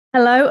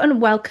Hello and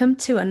welcome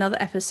to another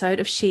episode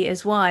of She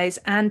Is Wise.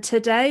 And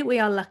today we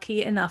are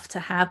lucky enough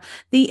to have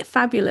the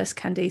fabulous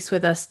Candice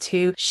with us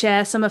to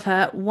share some of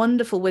her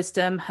wonderful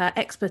wisdom, her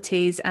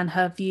expertise, and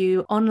her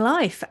view on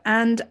life.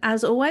 And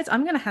as always,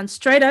 I'm going to hand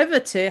straight over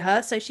to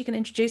her so she can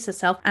introduce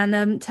herself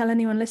and tell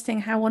anyone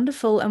listening how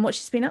wonderful and what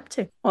she's been up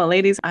to. Well,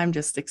 ladies, I'm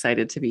just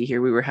excited to be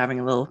here. We were having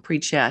a little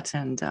pre-chat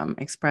and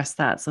expressed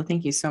that. So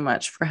thank you so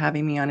much for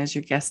having me on as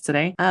your guest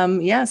today.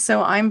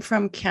 So I'm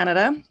from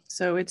Canada.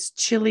 So it's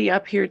chilly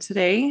up here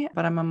today,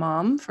 but I'm a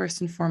mom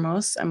first and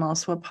foremost. I'm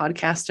also a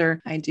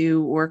podcaster. I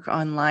do work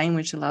online,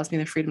 which allows me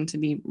the freedom to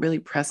be really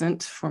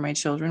present for my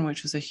children,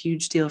 which was a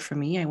huge deal for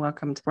me. I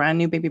welcomed a brand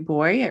new baby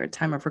boy at the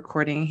time of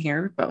recording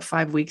here about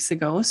 5 weeks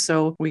ago.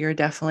 So we are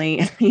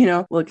definitely,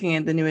 looking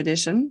at the new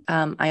addition.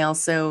 I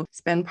also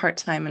spend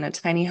part-time in a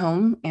tiny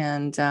home.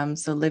 And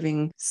so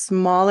living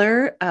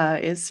smaller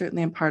is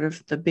certainly a part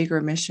of the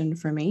bigger mission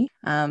for me.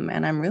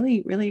 And I'm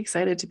really, really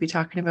excited to be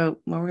talking about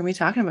what we're going to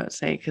be talking about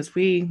today, because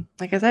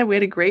like I said, we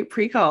had a great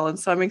pre-call. And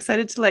so I'm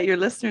excited to let your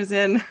listeners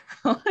in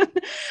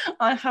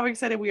on how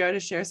excited we are to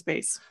share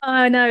space.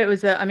 I know it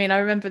was I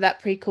remember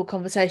that pre-call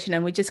conversation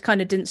and we just kind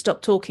of didn't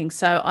stop talking.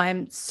 So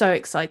I'm so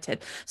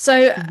excited.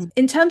 So Mhm.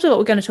 in terms of what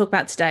we're going to talk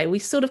about today, we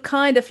sort of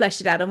kind of fleshed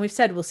it out and we've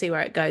said we'll see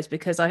where it goes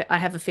because I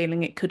have a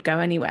feeling it could go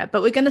anywhere.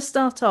 But we're going to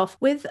start off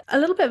with a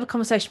little bit of a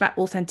conversation about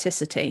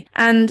authenticity.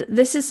 And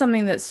this is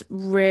something that's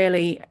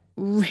really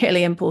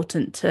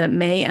important to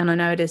me, and I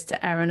know it is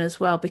to Erin as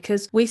well,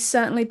 because we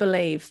certainly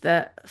believe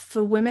that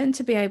for women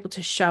to be able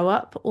to show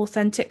up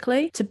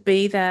authentically, to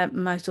be their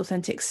most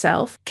authentic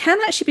self, can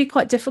actually be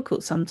quite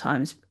difficult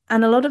sometimes.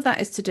 And a lot of that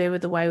is to do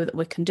with the way that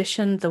we're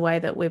conditioned, the way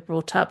that we're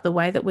brought up, the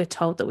way that we're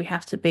told that we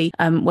have to be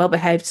well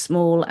behaved,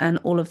 small, and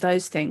all of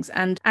those things.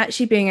 And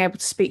actually being able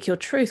to speak your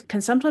truth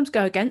can sometimes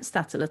go against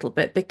that a little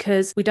bit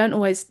because we don't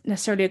always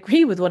necessarily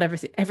agree with what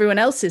everyone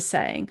else is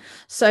saying.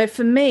 So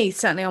for me,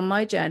 certainly on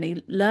my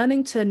journey,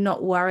 learning to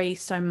not worry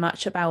so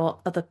much about what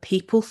other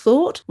people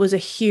thought was a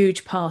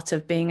huge part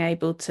of being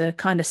able to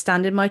kind of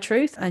stand in my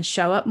truth and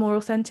show up more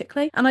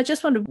authentically. And I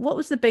just wondered, what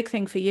was the big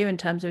thing for you in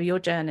terms of your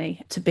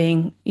journey to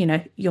being,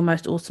 your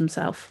most awesome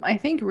self? I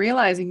think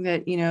realizing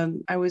that,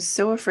 I was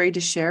so afraid to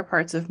share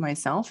parts of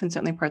myself and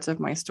certainly parts of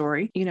my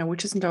story,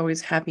 which isn't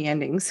always happy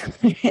endings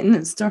in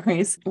the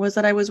stories, was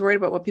that I was worried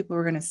about what people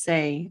were going to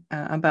say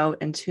about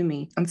and to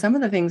me. And some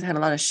of the things had a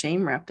lot of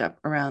shame wrapped up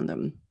around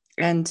them.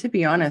 And to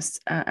be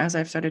honest, as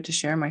I've started to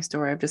share my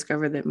story, I've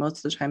discovered that most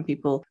of the time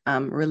people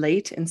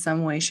relate in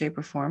some way, shape,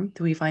 or form.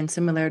 Do we find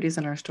similarities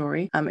in our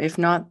story? If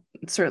not,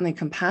 certainly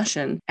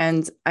compassion.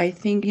 And I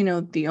think,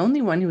 the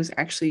only one who was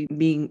actually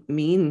being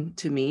mean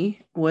to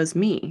me was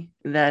me.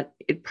 That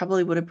it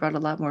probably would have brought a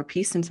lot more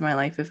peace into my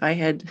life if I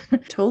had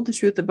told the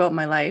truth about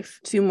my life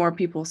to more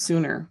people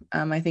sooner.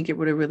 I think it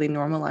would have really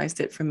normalized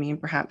it for me and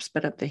perhaps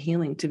sped up the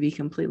healing, to be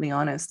completely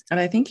honest. And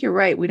I think you're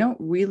right. We don't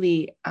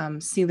really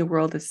see the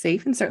world as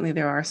safe. And certainly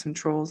there are some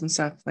trolls and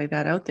stuff like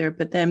that out there.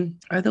 But then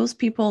are those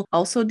people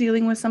also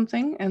dealing with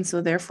something? And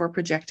so therefore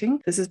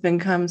projecting? This has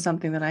become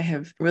something that I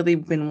have really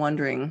been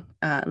wondering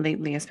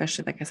lately,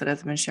 especially, like I said, as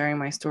I've been sharing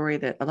my story,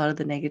 that a lot of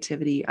the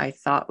negativity I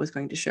thought was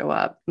going to show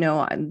up.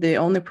 No, the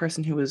only person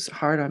who was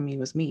hard on me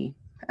was me,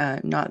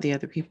 not the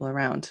other people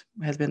around,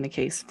 has been the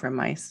case from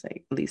my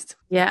sake, at least.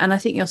 Yeah, and I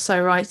think you're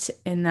so right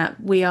in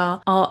that we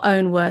are our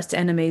own worst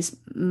enemies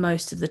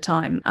most of the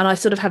time. And I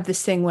sort of have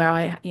this thing where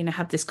I,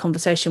 have this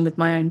conversation with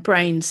my own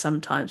brain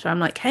sometimes where I'm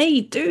like,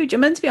 hey, dude, you're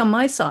meant to be on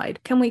my side.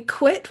 Can we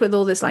quit with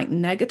all this like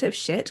negative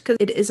shit? Because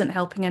it isn't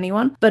helping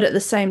anyone. But at the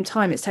same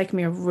time, it's taken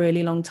me a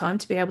really long time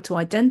to be able to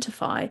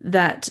identify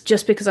that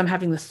just because I'm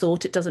having the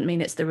thought, it doesn't mean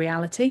it's the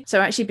reality.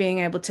 So actually being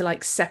able to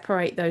like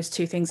separate those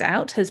two things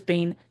out has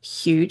been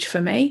huge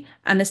for me.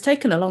 And it's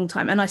taken a long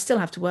time. And I still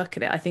have to work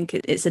at it. I think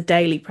it's a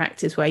daily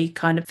practice where you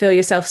kind of feel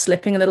yourself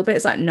slipping a little bit.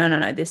 It's like, no, no,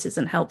 no, this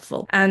isn't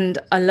helpful. And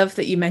I love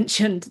that you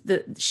mentioned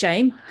the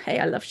shame. Hey,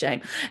 I love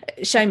shame.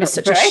 Shame is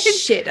such a Right?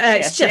 shit. Yeah,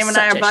 It's just Shame and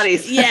I such are a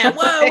buddies. yeah.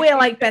 Whoa, we're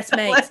like best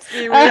mates. Let's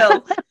be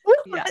real.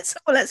 Yeah.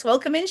 Let's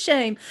welcome in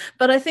shame.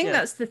 But I think Yeah.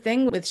 that's the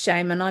thing with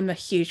shame, and I'm a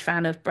huge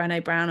fan of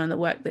Brené Brown and the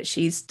work that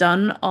she's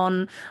done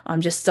on.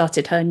 I'm just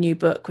started her new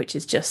book, which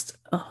is just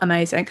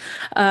amazing.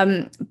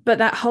 But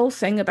that whole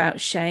thing about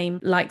shame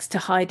likes to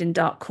hide in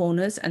dark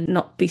corners and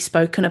not be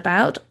spoken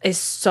about is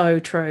so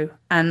true.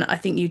 And I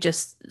think you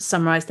just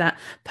summarized that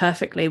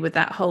perfectly with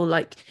that whole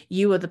like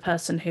you were the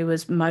person who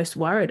was most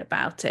worried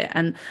about it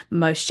and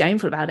most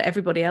shameful about it.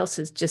 Everybody else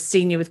has just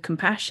seen you with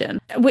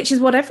compassion, which is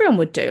what everyone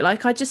would do.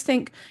 Like, I just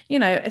think,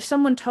 if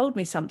someone told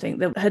me something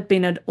that had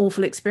been an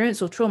awful experience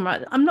or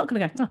trauma, I'm not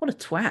going to go, oh, what a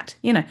twat,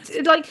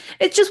 like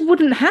it just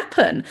wouldn't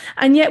happen.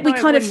 And yet we No,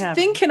 it kind of wouldn't have.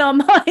 think in our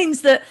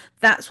minds that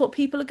that's what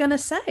people are going to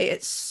say.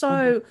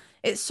 Mhm.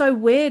 It's so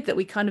weird that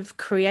we kind of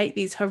create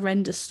these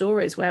horrendous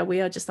stories where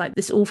we are just like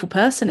this awful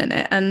person in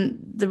it. And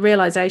the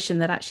realization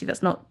that actually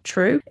that's not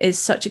true is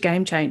such a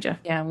game changer.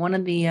 Yeah, one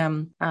of the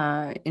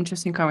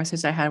interesting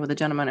conversations I had with a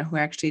gentleman who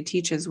actually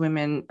teaches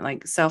women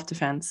like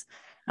self-defense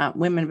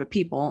women, but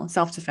people,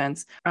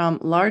 self-defense,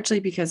 largely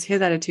because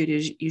his attitude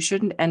is you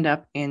shouldn't end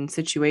up in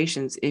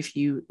situations if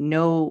you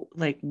know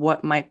like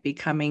what might be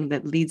coming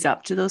that leads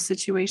up to those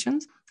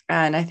situations.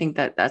 And I think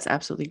that that's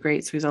absolutely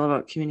great. So he's all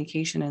about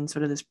communication and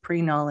sort of this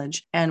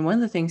pre-knowledge. And one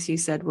of the things he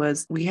said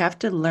was we have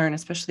to learn,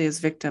 especially as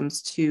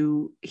victims,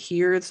 to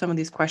hear some of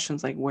these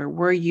questions like, where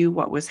were you?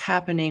 What was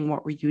happening?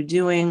 What were you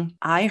doing?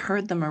 I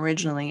heard them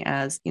originally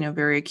as,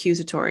 very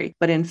accusatory.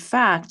 But in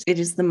fact, it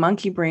is the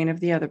monkey brain of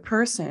the other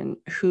person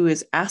who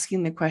is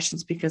asking the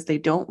questions because they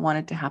don't want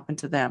it to happen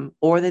to them,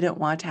 or they don't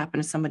want it to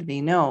happen to somebody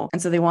they know.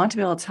 And so they want to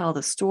be able to tell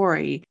the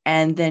story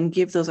and then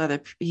give those other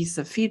pieces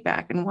of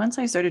feedback. And once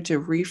I started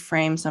to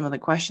reframe some of the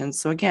questions.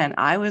 So again,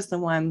 I was the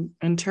one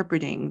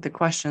interpreting the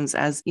questions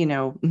as,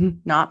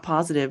 not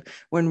positive,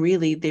 when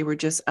really they were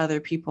just other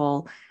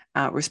people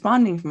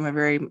responding from a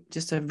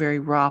very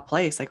raw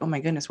place. Like, oh my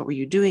goodness, what were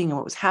you doing? And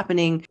what was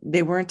happening?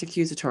 They weren't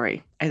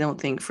accusatory. I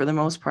don't think, for the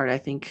most part.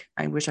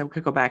 I wish I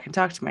could go back and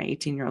talk to my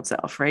 18-year-old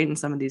self, right? In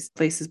some of these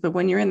places. But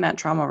when you're in that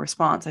trauma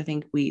response, I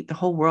think the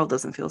whole world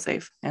doesn't feel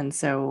safe. And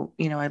so,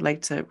 I'd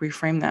like to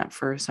reframe that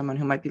for someone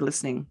who might be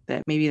listening,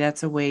 that maybe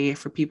that's a way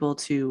for people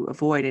to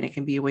avoid, and it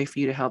can be a way for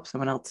you to help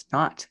someone else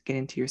not get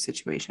into your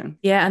situation.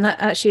 Yeah. And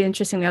actually,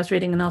 interestingly, I was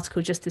reading an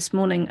article just this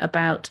morning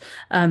about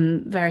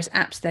various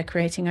apps they're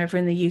creating over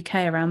in the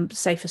UK around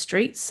safer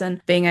streets and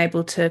being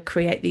able to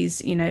create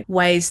these,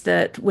 ways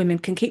that women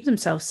can keep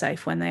themselves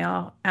safe when they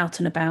are out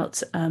and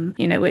about,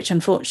 which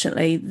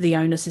unfortunately the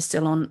onus is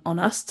still on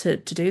us to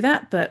do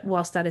that. But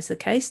whilst that is the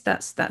case,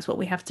 that's what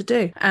we have to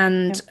do.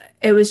 And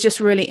It was just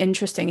really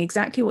interesting,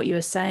 exactly what you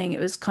were saying. It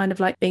was kind of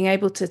like being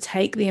able to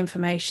take the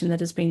information that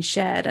has been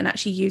shared and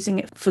actually using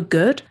it for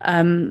good.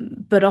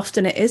 But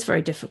often it is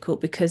very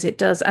difficult because it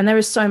does. And there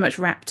is so much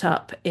wrapped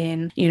up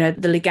in,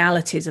 the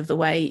legalities of the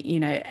way,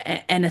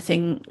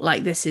 anything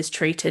like this is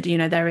treated.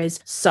 There is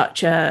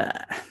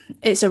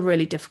it's a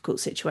really difficult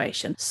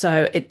situation.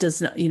 So it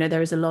does not,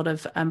 there is a lot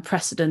of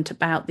precedent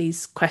about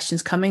these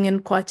questions coming in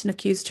quite an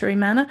accusatory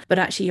manner. But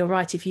actually, you're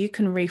right. If you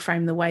can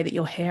reframe the way that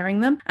you're hearing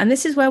them, and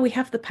this is where we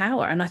have the power.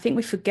 And I think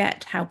we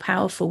forget how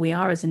powerful we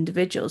are as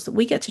individuals, that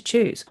we get to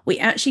choose. We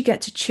actually get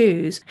to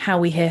choose how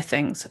we hear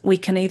things. We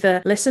can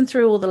either listen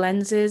through all the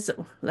lenses.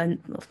 I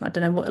don't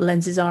know what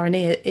lenses are in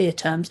ear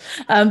terms,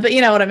 but you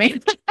know what I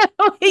mean.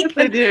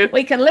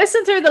 we can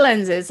listen through the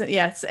lenses.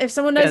 Yes. If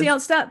someone knows the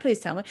answer to that, please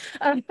tell me.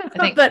 I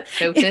think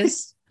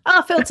filters.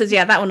 Filters.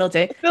 Yeah, that one will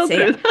do.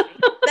 Filters.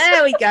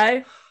 There we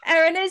go.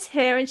 Erin is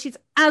here, and she's,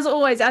 as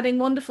always, adding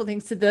wonderful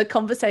things to the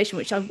conversation,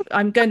 which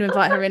I'm going to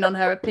invite her in on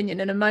her opinion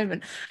in a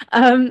moment.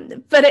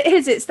 But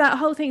it's that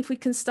whole thing. If we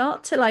can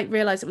start to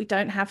realize that we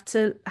don't have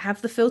to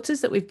have the filters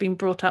that we've been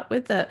brought up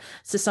with, that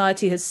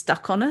society has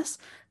stuck on us,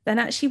 then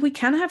actually we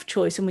can have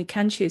choice and we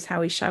can choose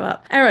how we show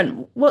up.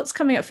 Erin, what's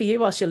coming up for you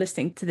whilst you're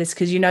listening to this?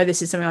 Because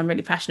this is something I'm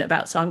really passionate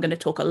about, so I'm going to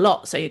talk a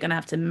lot. So you're going to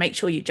have to make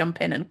sure you jump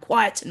in and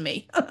quieten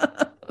me.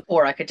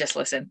 Or I could just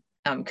listen,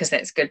 because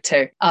that's good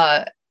too.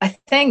 I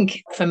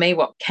think for me,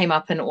 what came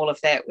up in all of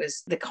that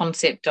was the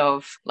concept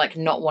of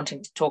not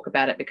wanting to talk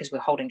about it because we're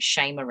holding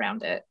shame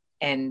around it,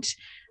 and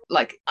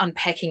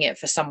unpacking it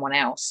for someone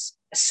else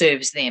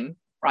serves them,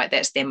 right?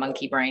 That's their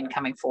monkey brain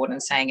coming forward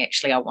and saying,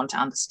 actually, I want to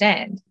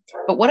understand.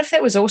 But what if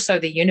that was also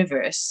the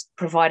universe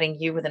providing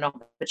you with an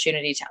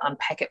opportunity to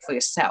unpack it for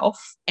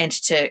yourself and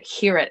to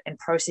hear it and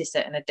process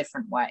it in a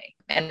different way?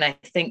 And I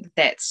think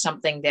that's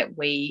something that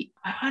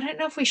I don't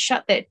know if we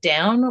shut that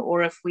down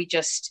or if we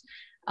just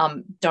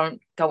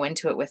don't go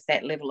into it with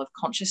that level of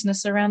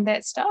consciousness around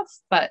that stuff.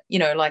 But,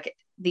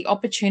 the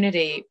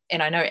opportunity,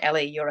 and I know,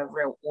 Ellie, you're a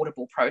real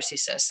audible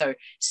processor. So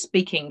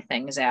speaking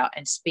things out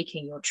and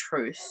speaking your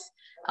truth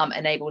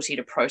enables you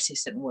to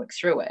process it and work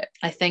through it.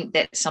 I think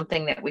that's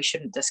something that we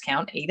shouldn't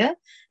discount either,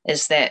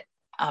 is that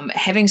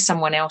having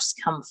someone else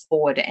come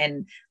forward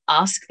and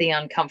ask the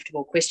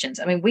uncomfortable questions.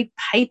 I mean, we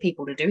pay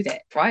people to do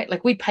that, right?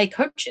 We pay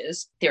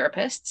coaches,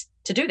 therapists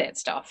to do that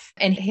stuff.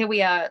 And here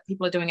we are,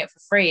 people are doing it for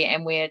free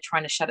and we're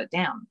trying to shut it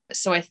down.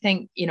 So I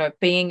think,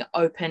 being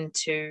open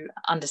to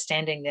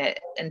understanding that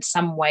in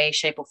some way,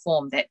 shape or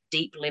form, that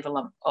deep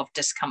level of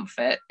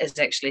discomfort is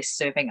actually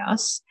serving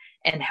us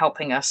and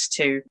helping us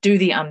to do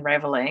the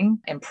unraveling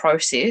and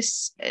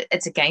process.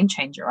 It's a game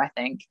changer, I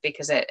think,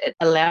 because it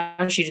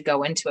allows you to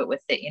go into it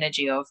with the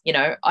energy of,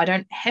 I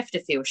don't have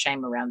to feel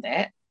shame around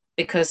that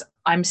because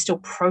I'm still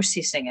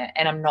processing it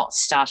and I'm not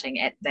starting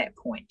at that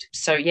point.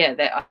 So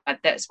yeah,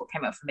 that's what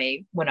came up for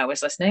me when I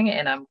was listening,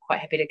 and I'm quite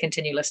happy to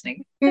continue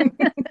listening. I'm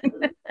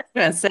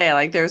gonna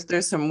say,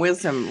 there's some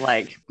wisdom,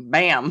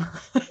 bam,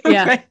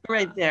 yeah,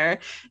 right there.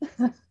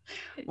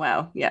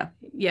 Wow. Yeah.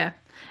 Yeah,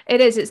 it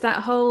is. It's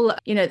that whole,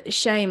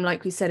 shame,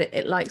 like we said,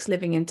 it likes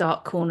living in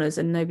dark corners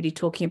and nobody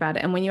talking about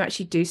it. And when you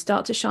actually do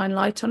start to shine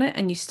light on it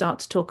and you start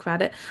to talk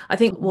about it, I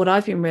think what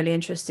I've been really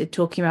interested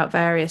talking about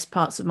various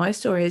parts of my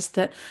story is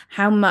that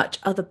how much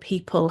other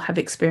people have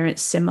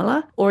experienced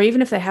similar, or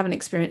even if they haven't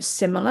experienced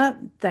similar,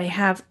 they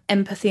have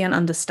empathy and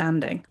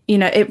understanding.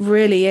 It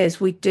really is.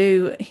 We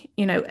do,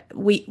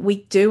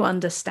 we do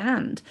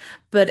understand.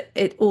 But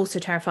it also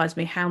terrifies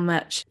me how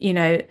much,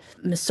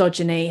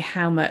 misogyny,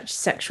 how much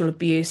sexual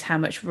abuse, how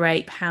much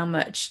rape, how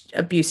much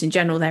abuse in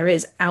general there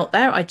is out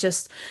there.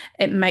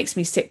 It makes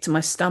me sick to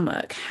my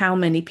stomach how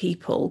many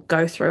people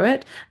go through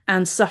it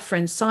and suffer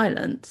in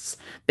silence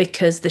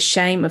because the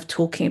shame of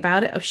talking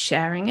about it, of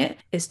sharing it,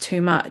 is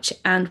too much.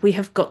 And we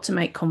have got to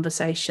make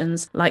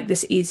conversations like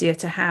this easier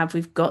to have.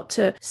 We've got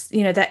to,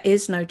 there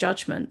is no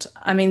judgment.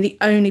 I mean, the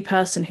only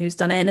person who's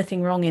done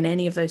anything wrong in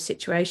any of those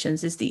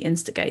situations is the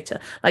instigator.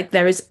 Like,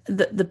 there is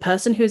the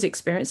person who has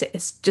experienced it,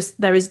 it's just,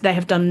 they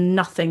have done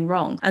nothing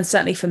wrong. And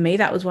certainly for me,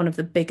 that was one of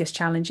the biggest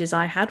challenges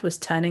I had,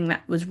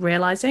 was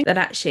realizing that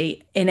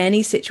actually in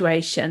any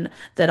situation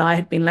that I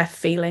had been left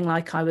feeling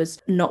like I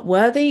was not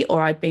worthy,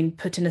 or I'd been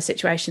put in a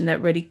situation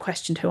that really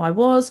questioned who I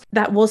was,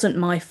 that wasn't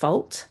my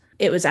fault.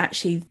 It was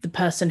actually the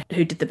person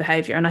who did the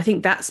behavior. And I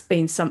think that's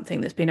been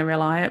something that's been a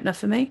real eye-opener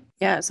for me.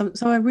 Yeah. So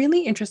a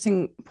really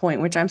interesting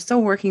point, which I'm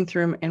still working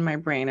through in my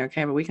brain,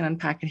 okay, but we can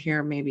unpack it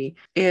here maybe,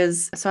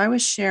 is, so I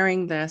was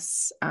sharing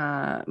this,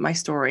 my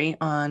story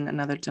on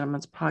another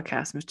gentleman's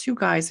podcast. There's two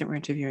guys that were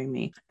interviewing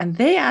me, and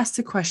they asked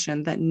a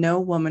question that no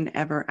woman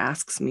ever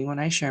asks me when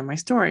I share my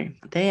story.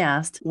 They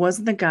asked,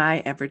 was the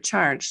guy ever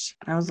charged?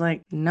 And I was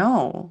like,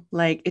 no.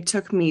 Like, it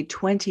took me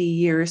 20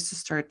 years to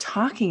start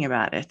talking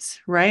about it,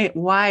 right?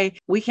 Why?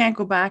 We can't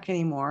go back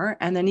anymore.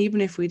 And then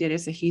even if we did,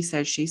 it's a he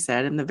said, she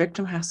said, and the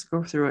victim has to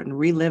go through it and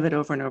relive it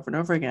over and over and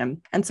over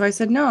again. And so I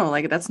said, no,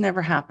 like, that's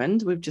never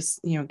happened. We've just,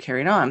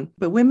 carried on.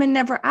 But women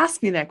never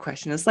ask me that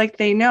question. It's like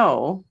they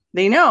know,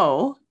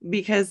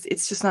 because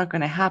it's just not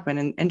going to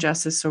happen. And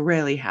justice so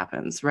rarely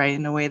happens, right?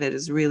 In a way that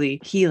is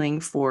really healing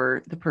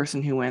for the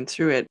person who went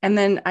through it. And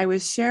then I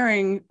was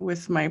sharing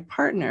with my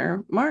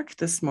partner, Mark,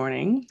 this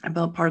morning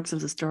about parts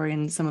of the story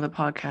and some of the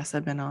podcasts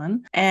I've been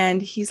on.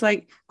 And he's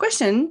like,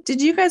 question,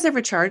 did you guys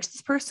ever charge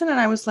this person? And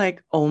I was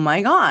like, oh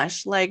my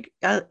gosh, like,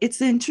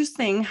 it's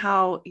interesting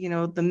how,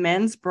 the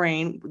men's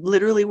brain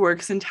literally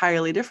works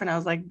entirely different. I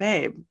was like,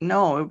 babe,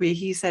 no, it would be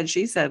he said,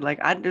 she said, like,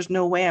 there's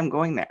no way I'm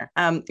going there.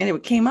 And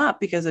it came up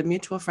because a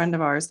mutual friend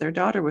of ours, their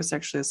daughter was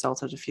sexually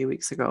assaulted a few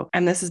weeks ago.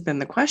 And this has been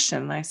the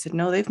question. And I said,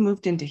 no, they've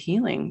moved into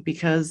healing,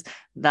 because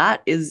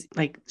that is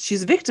like,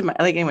 she's a victim.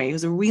 Like, anyway, it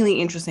was a really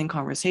interesting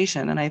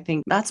conversation. And I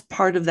think that's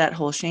part of that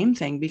whole shame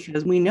thing,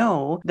 because we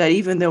know that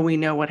even though we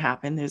know what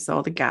happened, there's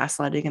all the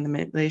gaslighting and the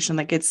manipulation,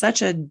 like, it's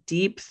such a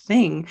deep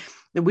thing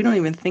that we don't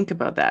even think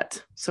about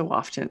that so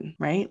often,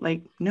 right?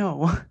 Like,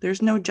 no,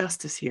 there's no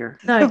justice here.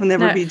 No, there will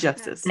never be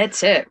justice.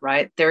 That's it,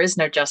 right? There is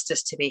no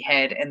justice to be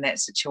had in that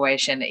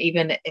situation.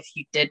 Even if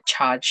you did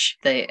charge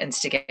the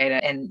instigator,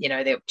 and,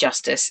 the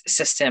justice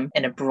system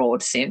in a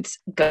broad sense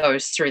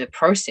goes through the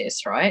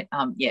process, right?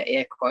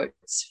 Air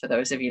quotes for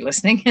those of you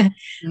listening.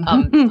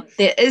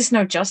 There is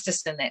no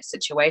justice in that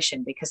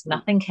situation, because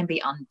nothing can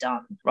be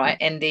undone, right?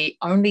 And the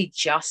only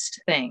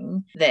just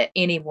thing that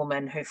any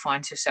woman who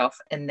finds herself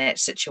in that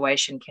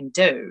situation can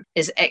do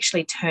is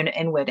actually turn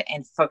inward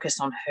and focus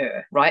on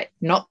her, right?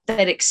 Not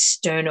that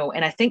external.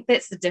 And I think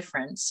that's the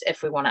difference,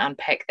 if we want to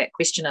unpack that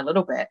question a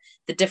little bit,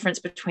 the difference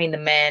between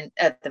the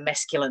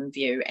masculine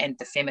view and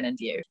the feminine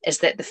view is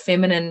that the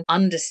feminine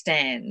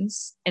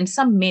understands, and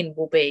some men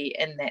will be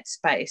in that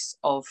space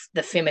of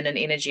the feminine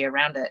energy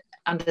around it,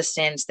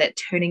 understands that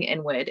turning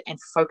inward and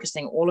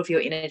focusing all of your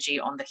energy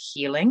on the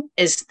healing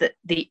is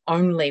the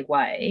only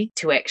way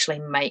to actually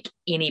make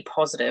any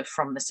positive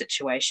from the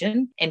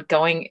situation. And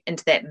going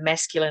into that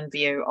masculine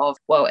view of,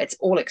 well, it's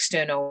all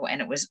external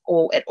and it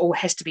all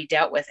has to be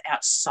dealt with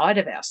outside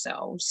of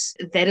ourselves.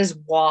 That is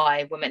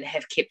why women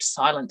have kept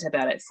silent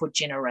about it for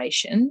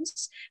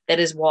generations. That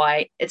is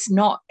why it's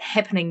not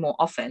happening more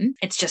often.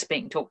 It's just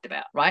being talked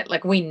about, right?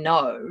 Like, we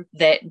know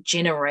that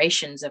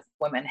generations of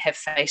women have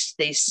faced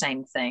these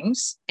same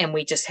things, and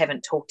we just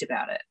haven't talked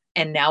about it.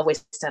 And now we're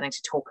starting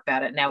to talk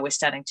about it. Now we're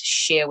starting to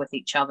share with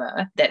each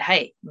other that,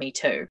 hey, me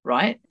too,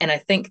 right? And I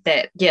think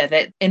that,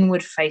 that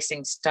inward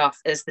facing stuff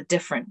is the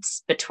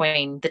difference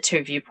between the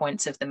two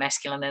viewpoints of the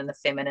masculine and the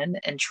feminine,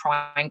 and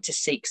trying to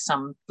seek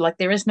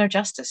there is no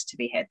justice to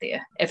be had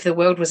there. If the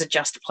world was a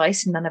just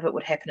place, none of it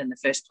would happen in the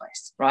first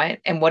place,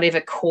 right? And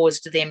whatever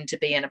caused them to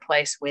be in a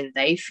place where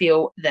they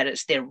feel that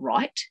it's their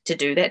right to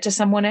do that to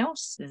someone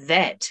else,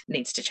 that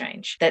needs to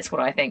change. That's what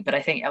I think. But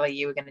I think, Ellie,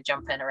 you were going to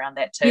jump in around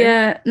that too.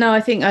 Yeah, no,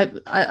 I think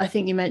I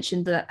think you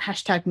mentioned the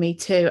hashtag me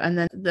too, and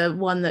then the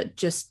one that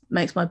just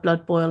makes my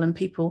blood boil, and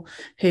people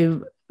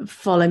who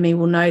follow me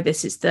will know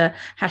this, is the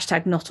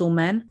hashtag not all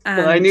men. And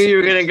well, I knew you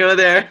were going to go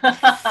there.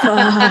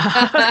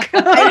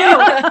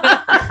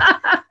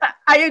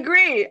 I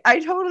agree. I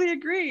totally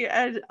agree.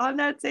 And on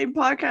that same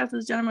podcast,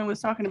 this gentleman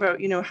was talking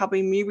about,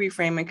 helping me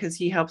reframe it because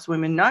he helps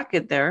women not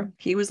get there.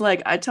 He was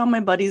like, I tell my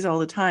buddies all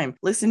the time,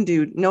 listen,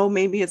 dude, no,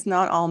 maybe it's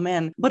not all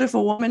men, but if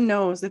a woman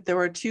knows that there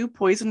are 2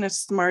 poisonous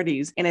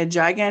Smarties in a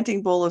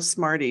gigantic bowl of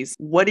Smarties,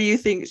 what do you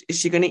think? Is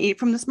she going to eat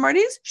from the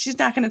Smarties? She's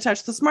not going to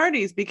touch the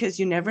Smarties because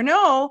you never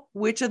know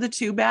which are the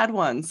 2 bad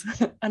ones.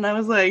 And I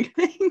was like,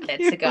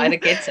 that's the guy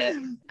that gets it.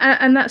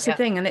 And that's the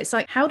thing. And it's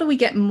like, how do we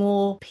get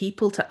more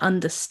people to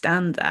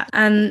understand that?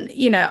 And,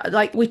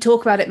 like we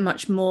talk about it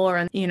much more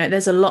and,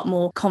 there's a lot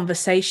more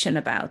conversation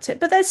about it,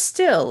 but there's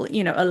still,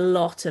 a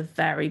lot of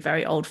very,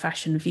 very old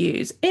fashioned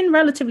views in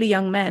relatively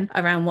young men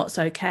around what's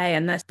okay.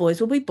 And there's boys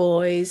will be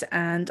boys.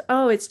 And,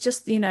 it's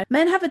just,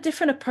 men have a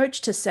different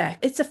approach to sex.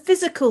 It's a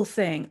physical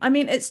thing. I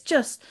mean, it's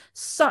just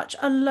such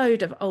a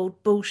load of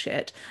old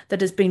bullshit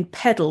that has been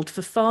peddled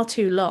for far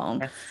too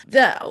long.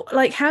 That,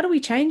 like, how do we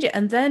change it?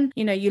 And then,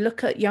 you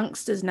look at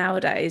youngsters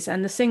nowadays,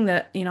 and the thing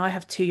that, I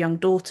have 2 young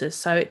daughters,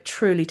 so it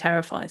truly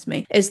terrifies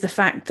me, is the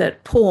fact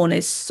that porn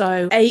is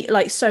so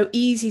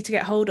easy to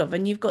get hold of.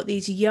 And you've got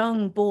these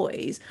young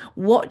boys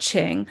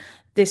watching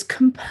this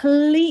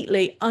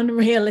completely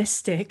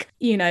unrealistic,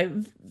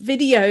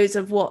 videos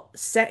of what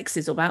sex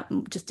is about.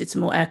 Just did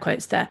some more air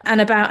quotes there, and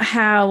about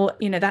how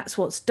that's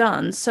what's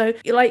done. So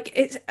like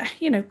it's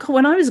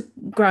when I was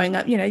growing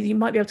up, you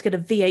might be able to get a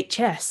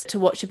VHS to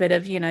watch a bit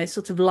of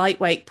sort of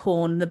lightweight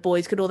porn. The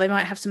boys could, or they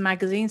might have some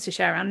magazines to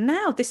share around.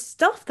 Now this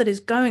stuff that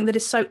is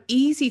so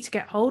easy to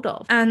get hold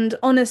of. And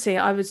honestly,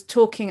 I was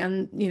talking,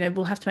 and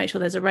we'll have to make sure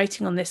there's a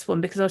rating on this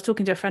one, because I was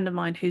talking to a friend of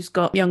mine who's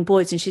got young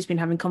boys, and she's been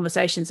having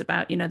conversations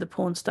about the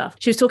porn stuff.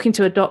 She was talking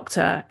to a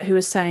doctor who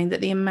was saying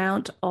that the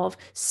amount of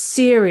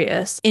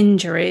serious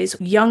injuries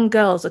young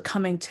girls are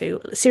coming to,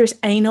 serious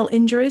anal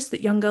injuries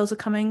that young girls are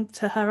coming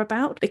to her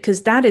about,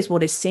 because that is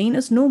what is seen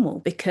as normal,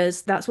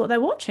 because that's what they're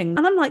watching.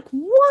 And I'm like,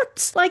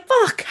 what? Like,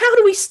 fuck, how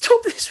do we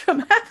stop this from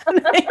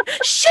happening?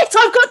 Shit,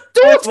 I've got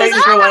daughters.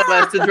 Waiting for one of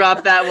us to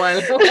drop that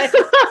one.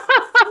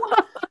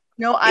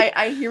 No,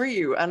 I hear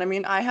you. And I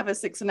mean, I have a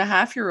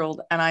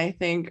 6.5-year-old, and I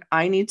think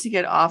I need to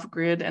get off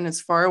grid and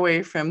as far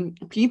away from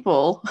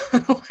people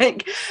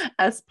like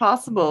as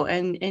possible.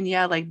 And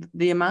yeah, like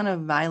the amount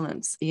of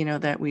violence,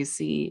 that we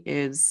see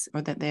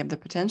or that they have the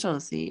potential to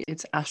see,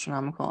 it's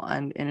astronomical,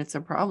 and it's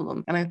a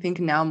problem. And I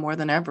think now more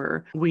than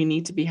ever, we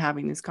need to be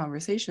having these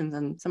conversations.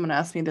 And someone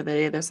asked me the other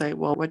day, they're like,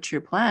 well, what's your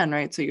plan?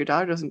 Right. So your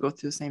daughter doesn't go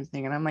through the same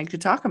thing. And I'm like, to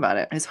talk about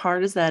it, as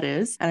hard as that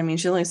is. And I mean,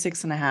 she's only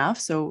 6.5.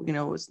 So,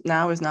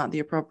 now is not the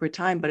appropriate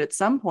time, but at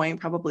some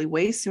point, probably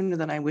way sooner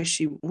than I wish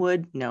she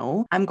would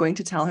know, I'm going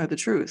to tell her the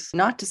truth,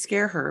 not to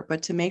scare her,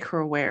 but to make her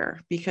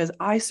aware, because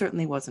I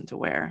certainly wasn't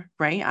aware,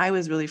 right? I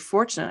was really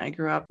fortunate. I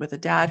grew up with a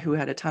dad who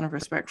had a ton of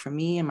respect for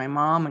me and my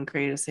mom and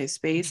created a safe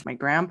space, my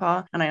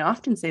grandpa. And I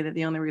often say that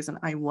the only reason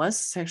I was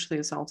sexually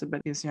assaulted by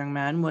this young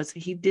man was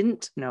he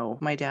didn't know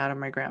my dad or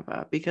my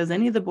grandpa, because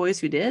any of the boys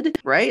who did,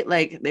 right?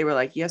 Like they were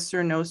like, yes,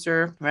 sir, no,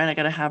 sir, right? I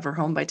got to have her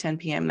home by 10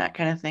 p.m., that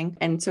kind of thing.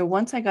 And so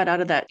once I got out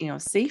of that,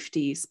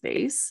 safety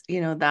space,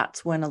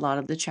 that's when a lot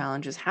of the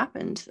challenges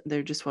happened.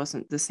 There just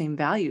wasn't the same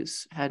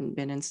values hadn't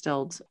been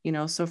instilled,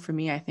 so for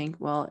me, I think,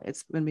 well,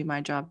 it's going to be my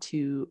job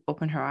to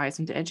open her eyes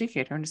and to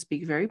educate her and to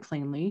speak very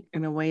plainly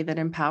in a way that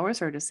empowers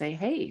her to say,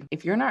 hey,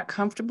 if you're not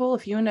comfortable,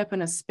 if you end up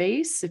in a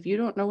space, if you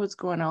don't know what's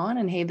going on,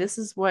 and hey, this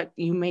is what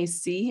you may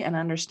see and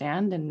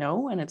understand and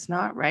know, and it's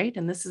not right,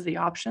 and this is the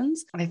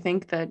options. I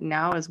think that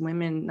now as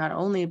women, not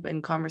only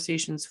in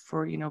conversations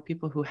for,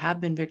 people who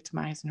have been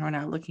victimized and who are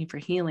now looking for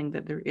healing,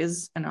 that there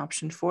is an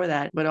option for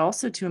that, but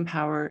also to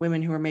empower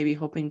women who are maybe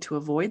hoping to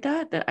avoid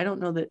that I don't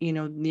know that,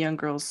 the young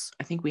girls,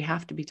 I think we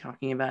have to be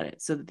talking about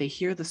it so that they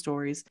hear the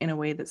stories in a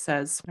way that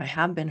says, I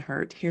have been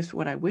hurt. Here's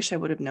what I wish I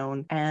would have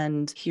known.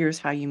 And here's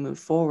how you move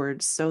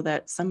forward so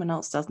that someone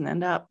else doesn't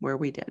end up where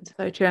we did.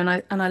 So true. And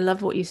I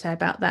love what you say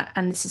about that.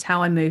 And this is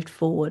how I moved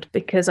forward,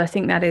 because I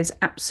think that is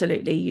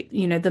absolutely,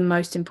 the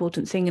most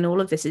important thing in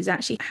all of this is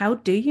actually, how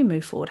do you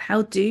move forward?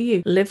 How do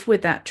you live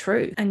with that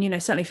truth? And,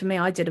 certainly for me,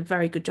 I did a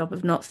very good job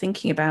of not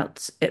thinking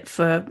about it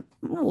for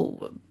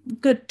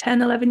good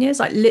 10, 11 years,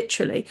 like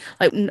literally,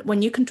 like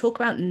when you can talk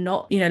about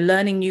not,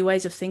 learning new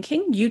ways of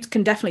thinking, you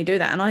can definitely do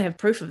that. And I have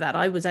proof of that.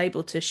 I was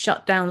able to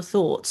shut down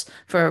thoughts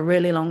for a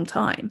really long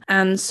time.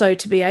 And so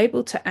to be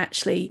able to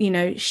actually,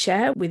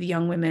 share with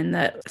young women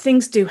that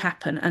things do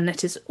happen and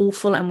it is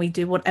awful, and we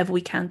do whatever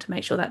we can to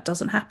make sure that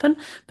doesn't happen.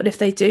 But if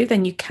they do,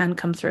 then you can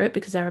come through it,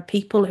 because there are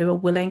people who are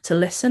willing to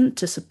listen,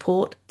 to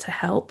support, to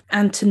help,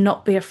 and to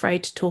not be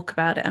afraid to talk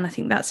about it. And I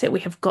think that's it.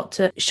 We have got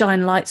to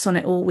shine lights on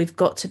it all. We've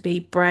got to be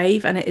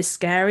brave, and it is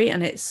scary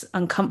and it's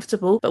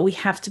uncomfortable, but we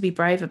have to be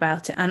brave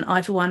about it. And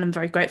I, for one, am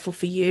very grateful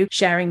for you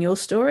sharing your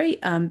story,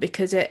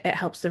 because it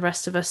helps the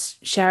rest of us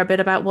share a bit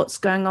about what's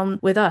going on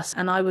with us.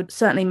 And I would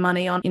certainly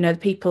money on, the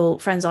people,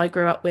 friends I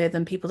grew up with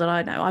and people that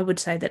I know, I would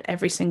say that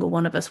every single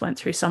one of us went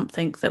through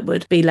something that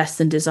would be less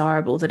than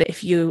desirable, that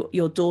if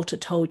your daughter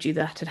told you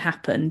that had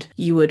happened,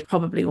 you would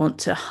probably want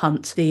to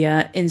hunt the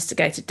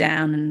instigator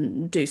down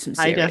and do some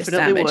serious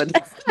damage. I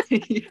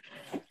definitely would.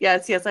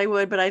 Yes, I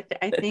would. But I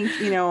think,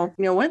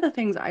 one of the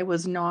things I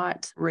was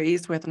not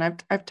raised with,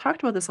 and I've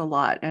talked about this a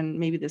lot, and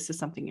maybe this is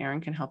something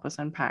Erin can help us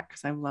unpack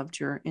because I've loved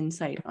your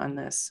insight on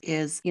this,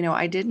 is,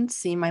 I didn't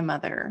see my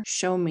mother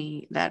show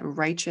me that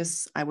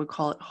righteous, I would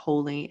call it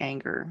holy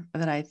anger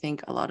that I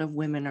think a lot of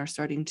women are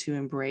starting to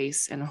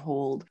embrace and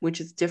hold,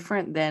 which is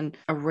different than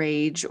a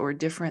rage or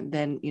different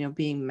than,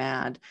 being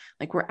mad.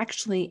 Like we're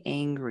actually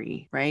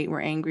angry, right?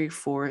 We're angry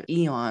for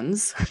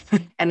eons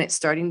and it's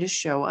starting to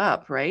show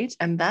up, right?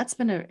 And that's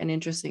been an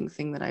interesting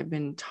thing that I've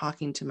been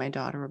talking to my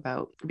daughter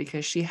about,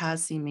 because she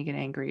has seen me get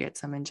angry at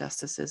some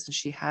injustices, and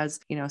she has,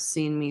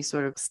 seen me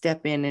sort of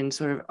step in and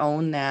sort of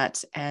own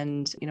that.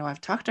 And,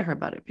 I've talked to her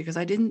about it because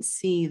I didn't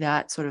see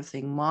that sort of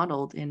thing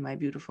modeled in my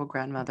beautiful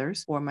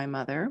grandmothers or my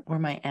mother or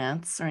my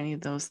aunts or any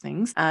of those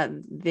things.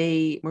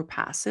 They were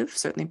passive,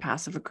 certainly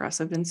passive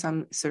aggressive in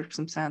some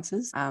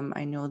circumstances.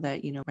 I know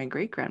that, my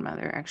great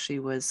grandmother actually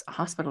was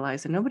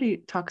hospitalized, and nobody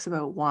talks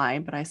about why,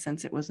 but I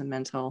sense it was a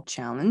mental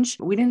challenge.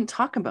 We didn't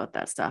talk about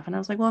that stuff. And I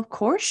was like, well, of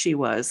course she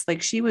was.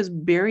 Like, she was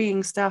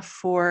burying stuff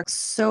for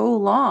so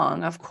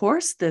long. Of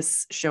course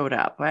this showed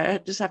up. I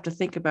just have to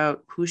think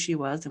about who she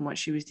was and what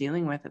she was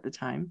dealing with at the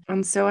time.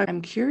 And so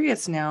I'm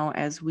curious now,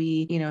 as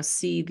we,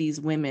 see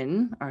these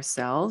women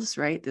ourselves,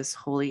 right? This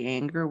holy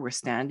anger, we're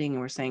standing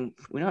and we're saying,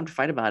 we don't have to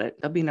fight about it.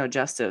 There'll be no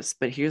justice,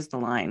 but here's the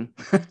line,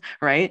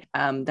 right?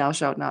 Thou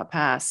shalt not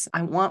pass.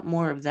 I want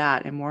more of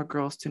that, and more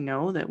girls to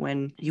know that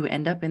when you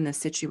end up in this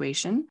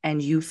situation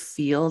and you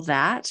feel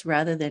that,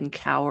 rather than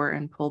cower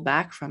and pull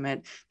back from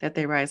it, that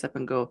they rise up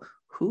and go,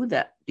 who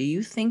that do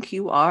you think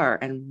you are?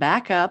 And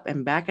back up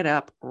and back it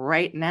up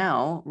right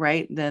now,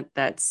 right?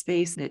 That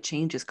space that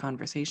changes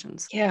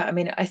conversations. Yeah, I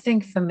mean, I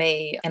think for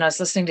me, and I was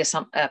listening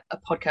to a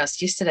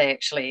podcast yesterday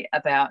actually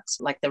about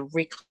like the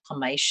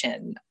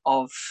reclamation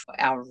of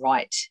our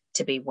right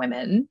to be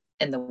women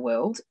in the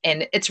world.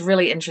 And it's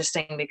really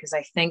interesting because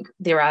I think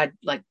there are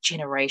like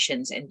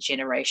generations and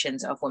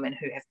generations of women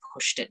who have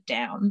pushed it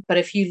down. But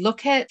if you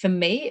look at, for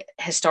me,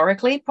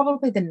 historically,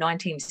 probably the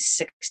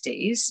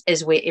 1960s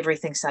is where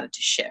everything started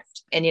to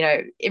shift. And,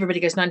 everybody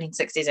goes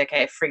 1960s,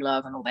 okay, free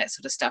love and all that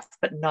sort of stuff.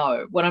 But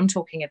no, what I'm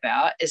talking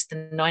about is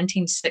the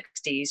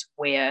 1960s,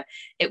 where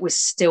it was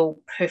still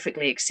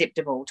perfectly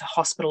acceptable to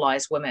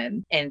hospitalize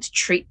women and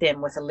treat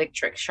them with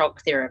electric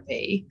shock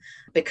therapy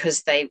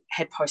because they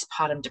had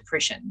postpartum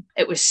depression.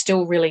 It was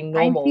still really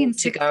normal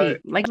to go.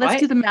 Like, let's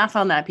do the math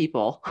on that,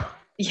 people.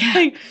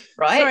 Yeah,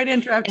 right. Sorry to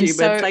interrupt you,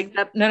 but it's like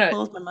that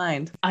blows my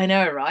mind. I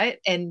know, right?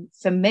 And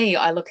for me,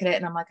 I look at it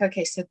and I'm like,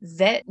 okay, so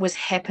that was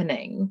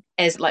happening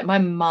as like my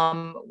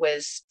mum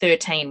was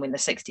 13 when the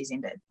 60s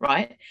ended,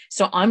 right?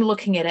 So I'm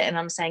looking at it and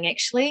I'm saying,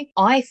 actually,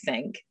 I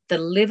think the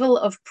level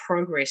of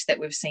progress that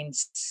we've seen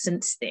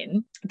since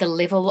then, the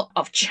level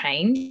of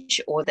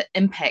change or the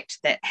impact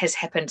that has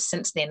happened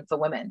since then for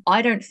women,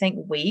 I don't think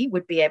we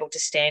would be able to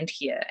stand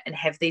here and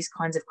have these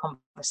kinds of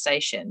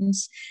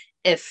conversations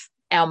if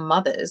our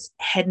mothers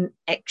hadn't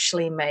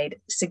actually made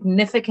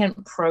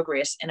significant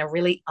progress in a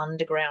really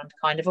underground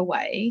kind of a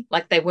way.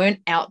 Like they weren't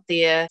out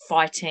there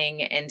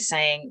fighting and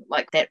saying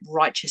like that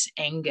righteous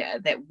anger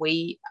that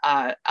we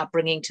are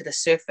bringing to the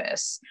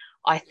surface,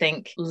 I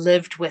think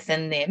lived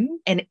within them.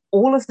 And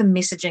all of the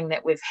messaging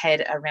that we've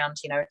had around,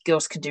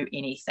 girls can do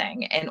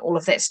anything and all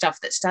of that stuff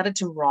that started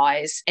to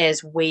rise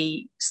as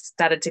we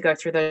started to go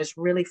through those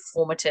really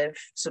formative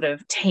sort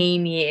of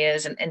teen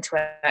years and into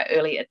our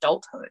early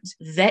adulthood,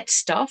 that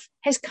stuff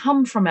has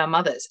come from our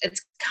mothers.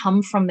 It's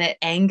come from that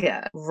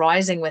anger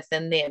rising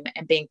within them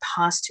and being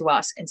passed to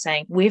us and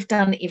saying, we've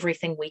done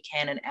everything we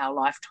can in our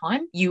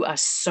lifetime. You are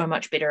so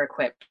much better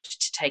equipped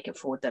to take it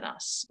forward than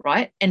us,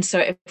 right? And so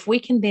if we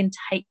can then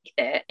take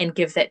that and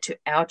give that to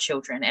our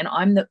children, and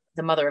I'm the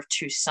mother of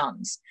 2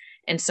 sons.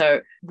 And so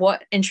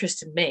what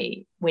interested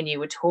me when you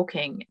were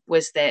talking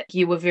was that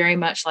you were very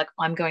much like,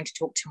 I'm going to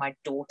talk to my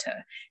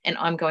daughter and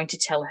I'm going to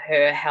tell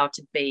her how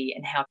to be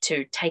and how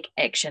to take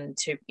action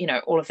to,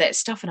 all of that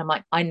stuff. And I'm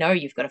like, I know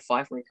you've got a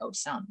 5-week-old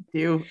son.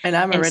 And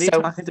I'm already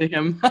talking to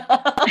him.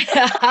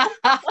 I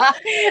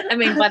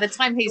mean, by the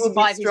time he's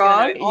 5, he's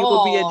strong, you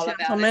will be a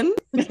gentleman.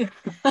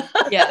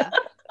 Yeah.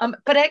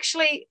 But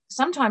actually,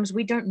 sometimes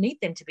we don't need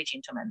them to be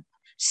gentlemen.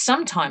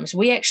 Sometimes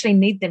we actually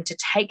need them to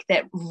take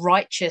that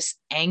righteous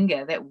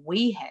anger that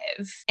we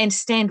have and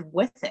stand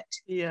with it.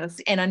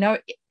 Yes. And I know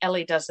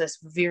Ellie does this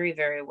very,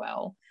 very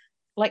well.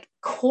 Like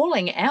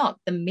calling out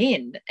the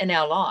men in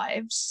our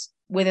lives,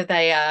 whether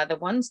they are the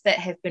ones that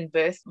have been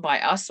birthed by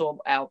us or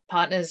our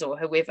partners or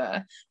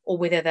whoever, or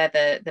whether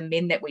they're the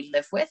men that we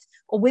live with,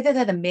 or whether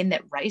they're the men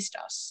that raised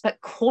us, but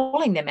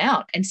calling them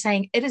out and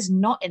saying it is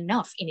not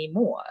enough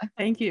anymore.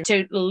 Thank you.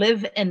 To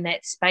live in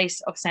that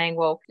space of saying,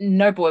 well,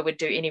 no boy would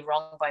do any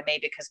wrong by me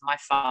because my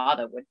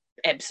father would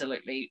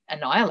absolutely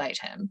annihilate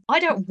him. I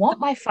don't want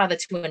my father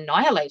to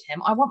annihilate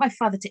him. I want my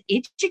father to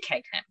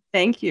educate him.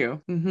 Thank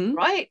you. Mm-hmm.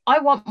 Right? I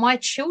want my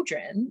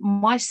children,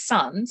 my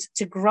sons,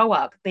 to grow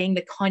up being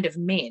the kind of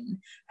men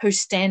who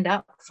stand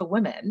up for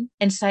women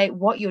and say,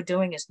 what you're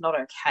doing is not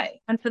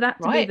okay. And for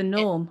that to be the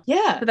norm.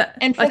 Yeah. For that,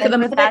 and for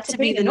that to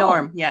be the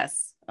norm.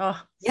 Yes. Oh,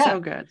 Yeah. so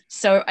good.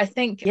 So I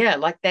think,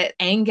 like that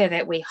anger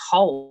that we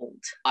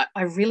hold,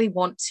 I really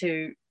want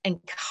to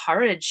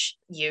encourage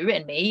you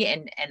and me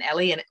and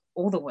Ellie and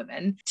all the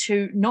women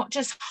to not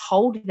just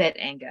hold that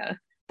anger,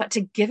 but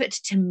to give it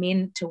to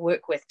men to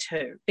work with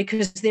too,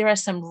 because there are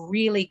some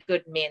really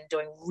good men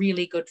doing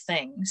really good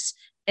things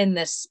in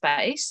this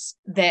space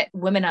that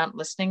women aren't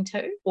listening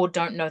to or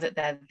don't know that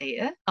they're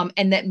there,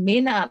 and that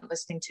men aren't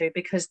listening to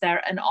because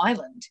they're an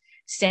island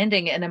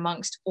standing in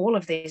amongst all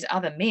of these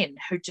other men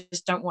who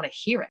just don't want to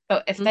hear it.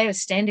 But if they are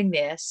standing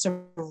there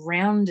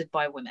surrounded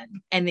by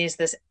women and there's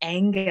this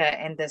anger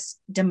and this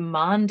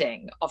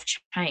demanding of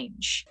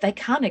change, they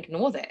can't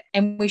ignore that,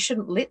 and we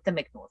shouldn't let them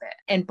ignore that.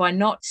 And by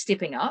not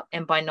stepping up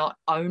and by not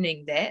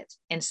owning that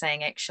and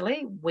saying,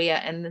 actually, we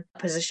are in the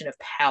position of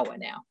power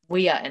now,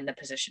 we are in the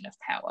position of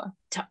power,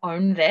 to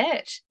own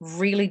that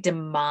really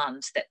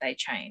demands that they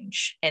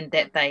change and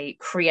that they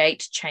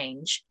create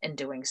change in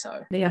doing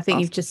so. Yeah, I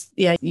think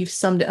you've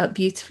summed it up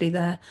beautifully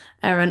there,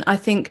 Erin. I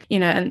think,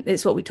 and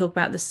it's what we talk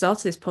about at the start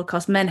of this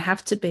podcast, men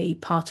have to be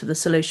part of the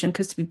solution,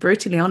 because to be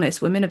brutally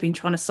honest, women have been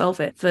trying to solve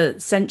it for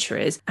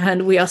centuries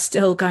and we are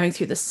still going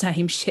through the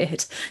same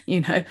shit.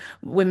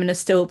 Women are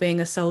still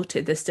being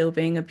assaulted, they're still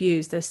being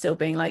abused, they're still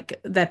being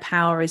their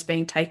power is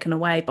being taken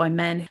away by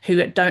men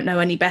who don't know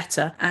any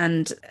better,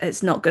 and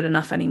it's not good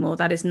enough anymore.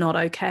 That is not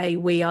okay.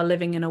 We are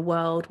living in a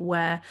world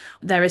where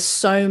there is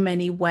so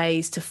many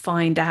ways to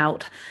find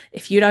out.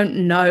 If you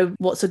don't know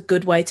what's a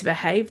good way to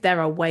behave, there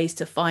are ways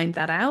to find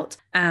that out.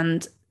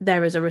 And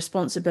there is a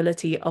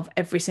responsibility of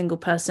every single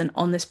person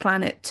on this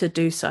planet to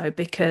do so,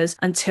 because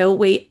until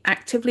we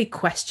actively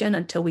question,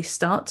 until we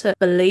start to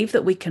believe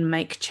that we can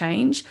make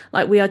change,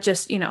 we are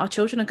just, our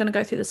children are going to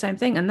go through the same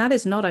thing. And that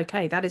is not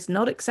okay. That is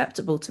not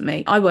acceptable to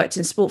me. I worked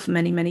in sport for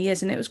many, many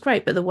years and it was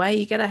great. But the way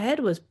you get ahead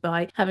was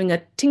by having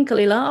a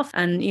tinkly laugh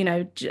and,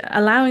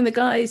 allowing the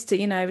guys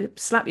to,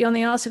 slap you on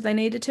the arse if they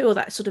needed to, or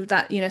that sort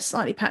of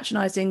slightly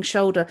patronizing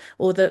shoulder,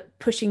 or the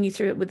pushing you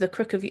through it with the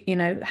crook of,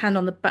 hand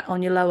on the back,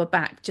 on your lower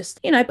back. Just,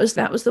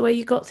 that was the way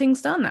you got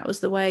things done. That was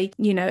the way,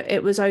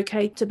 it was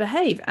okay to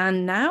behave.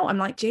 And now I'm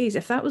like, geez,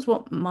 if that was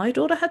what my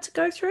daughter had to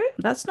go through,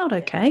 that's not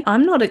okay.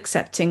 I'm not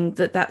accepting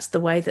that that's the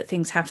way that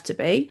things have to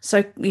be.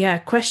 So yeah,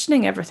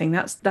 questioning everything,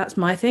 that's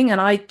my thing. And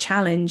I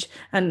challenge,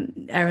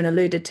 and Erin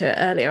alluded to it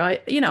earlier,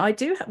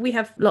 we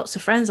have lots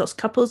of friends, lots of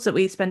couples that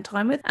we spend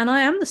time with. And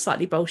I am the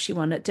slightly bolshy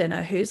one at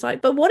dinner who's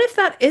like, but what if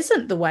that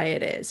isn't the way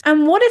it is?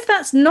 And what if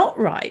that's not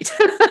right?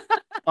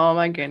 Oh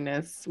my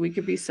goodness. We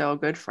could be so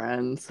good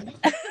friends.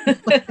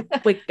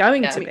 We're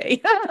going to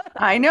be.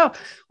 I know.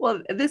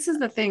 Well, this is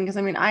the thing, because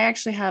I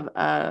actually have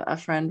a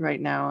friend right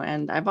now,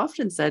 and I've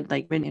often said,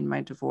 been in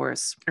my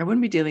divorce, I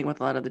wouldn't be dealing with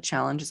a lot of the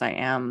challenges I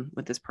am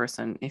with this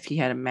person if he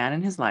had a man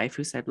in his life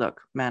who said,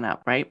 look, man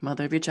up, right?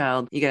 Mother of your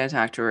child, you got to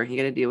talk to her, you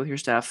got to deal with your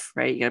stuff,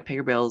 right? You got to pay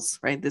your bills,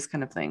 right? This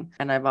kind of thing.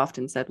 And I've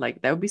often said,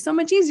 that would be so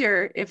much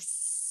easier if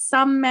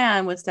some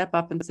man would step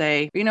up and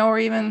say, or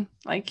even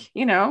a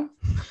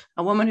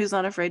woman who's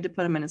not afraid to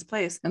put him in his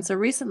place. And so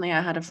recently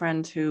I had a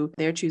friend who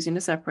they're choosing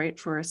to separate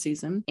for a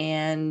season,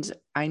 and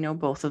I know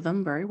both of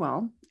them very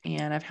well.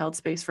 And I've held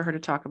space for her to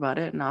talk about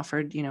it and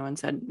offered, and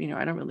said,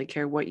 I don't really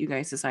care what you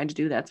guys decide to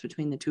do. That's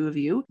between the two of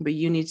you, but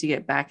you need to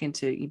get back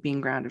into being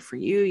grounded for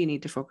you. You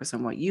need to focus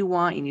on what you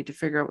want. You need to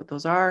figure out what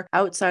those are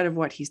outside of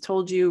what he's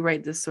told you,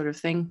 right? This sort of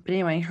thing. But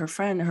anyway, her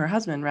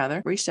husband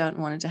rather, reached out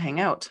and wanted to hang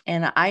out.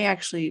 And I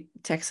actually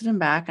texted him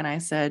back and I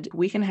said,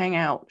 we can hang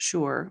out,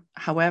 sure.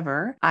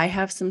 However, I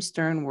have some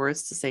stern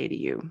words to say to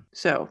you.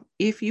 So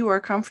if you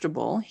are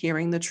comfortable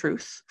hearing the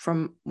truth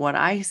from what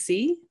I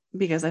see,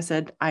 because I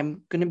said,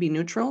 I'm going to be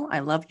neutral. I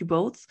love you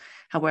both.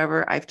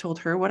 However, I've told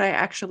her what I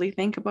actually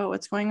think about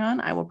what's going on.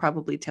 I will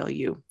probably tell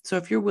you. So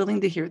if you're willing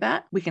to hear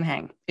that, we can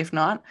hang. If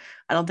not,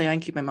 I don't think I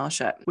can keep my mouth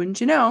shut.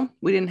 Wouldn't you know,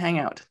 we didn't hang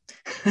out.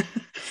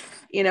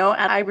 And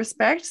I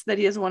respect that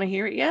he doesn't want to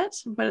hear it yet.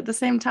 But at the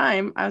same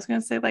time, I was going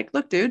to say,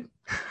 look, dude,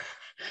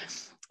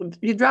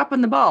 you're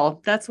dropping the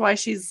ball. That's why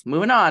she's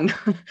moving on.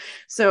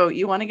 So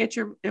you want to get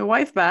your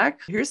wife back.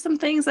 Here's some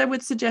things I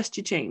would suggest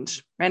you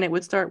change. And it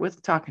would start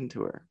with talking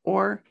to her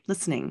or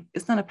listening.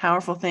 It's not a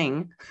powerful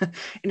thing. And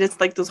it's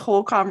this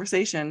whole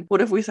conversation.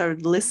 What if we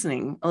started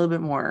listening a little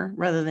bit more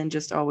rather than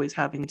just always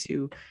having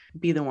to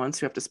be the ones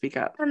who have to speak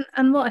up?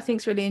 And what I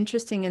think is really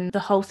interesting in the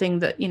whole thing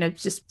that,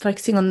 just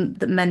focusing on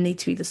that men need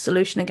to be the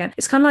solution again.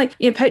 It's kind of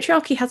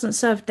patriarchy hasn't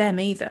served them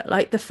either.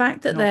 The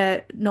fact that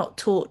they're not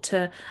taught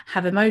to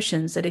have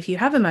emotions, that if you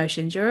have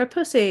emotions, you're a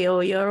pussy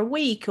or you're a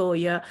weak or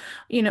you're,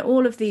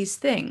 all of these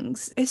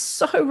things is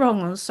so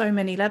wrong on so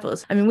many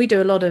levels. We do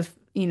a lot of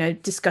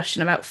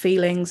discussion about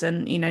feelings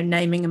and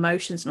naming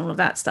emotions and all of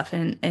that stuff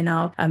in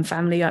our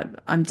family.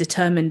 I'm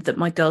determined that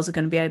my girls are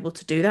going to be able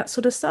to do that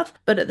sort of stuff,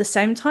 but at the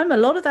same time a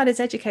lot of that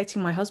is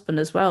educating my husband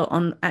as well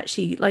on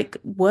actually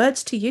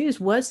words to use,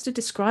 words to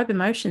describe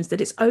emotions, that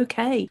it's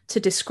okay to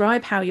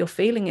describe how you're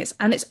feeling,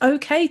 and it's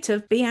okay to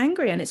be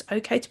angry, and it's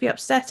okay to be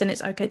upset, and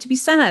it's okay to be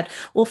sad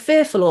or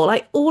fearful, or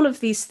all of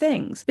these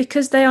things,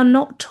 because they are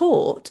not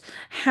taught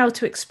how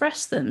to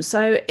express them.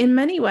 So in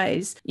many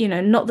ways,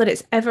 not that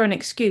it's ever an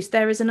excuse, there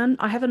there is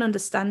I have an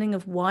understanding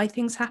of why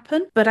things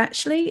happen, but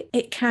actually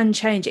it can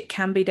change. It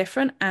can be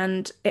different,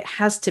 and it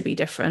has to be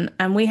different.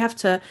 And we have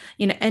to,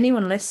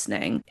 anyone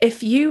listening,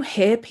 if you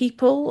hear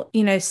people,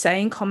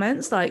 saying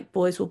comments like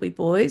boys will be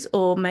boys,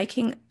 or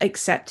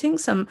accepting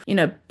some,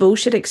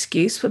 bullshit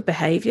excuse for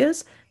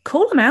behaviors,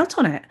 call them out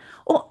on it,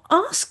 or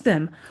ask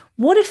them,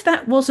 what if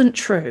that wasn't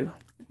true?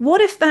 What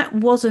if that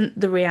wasn't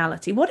the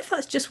reality? What if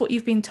that's just what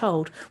you've been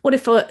told? What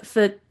if for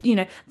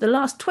the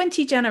last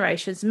 20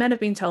 generations, men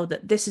have been told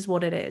that this is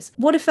what it is?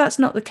 What if that's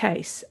not the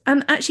case?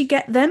 And actually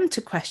get them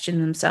to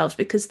question themselves,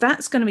 because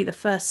that's going to be the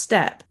first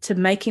step to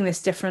making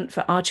this different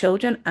for our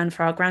children and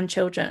for our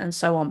grandchildren and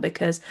so on,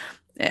 because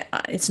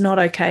it's not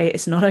okay.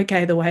 It's not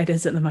okay the way it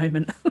is at the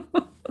moment.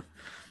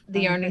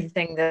 The only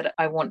thing that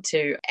I want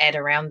to add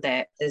around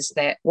that is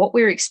that what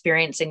we're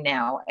experiencing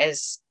now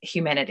as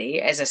humanity,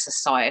 as a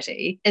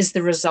society, is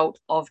the result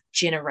of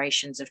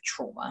generations of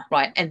trauma,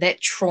 right? And that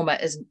trauma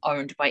isn't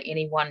owned by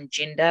any one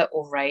gender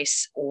or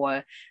race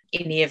or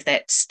any of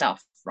that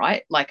stuff,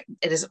 right? Like,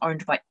 it is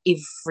owned by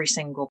every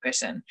single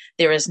person.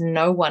 There is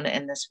no one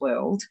in this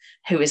world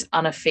who is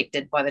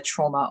unaffected by the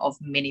trauma of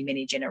many,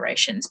 many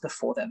generations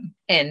before them.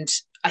 And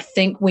I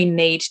think we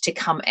need to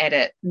come at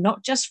it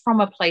not just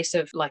from a place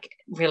of like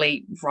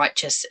really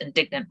righteous,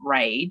 indignant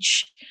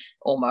rage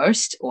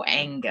almost, or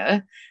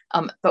anger,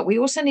 but we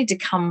also need to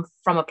come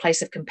from a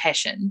place of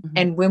compassion. Mm-hmm.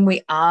 And when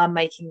we are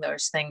making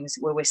those things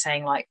where we're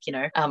saying, like,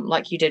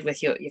 like you did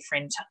with your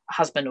friend's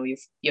husband or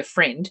your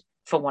friend,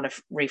 for want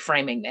of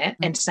reframing that,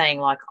 and saying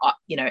like,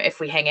 if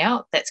we hang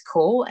out, that's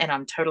cool, and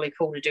I'm totally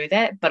cool to do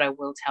that, but I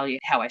will tell you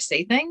how I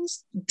see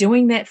things.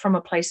 Doing that from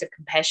a place of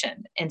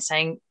compassion and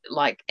saying,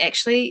 like,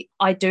 actually,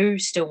 I do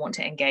still want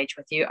to engage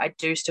with you. I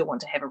do still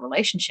want to have a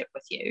relationship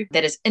with you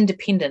that is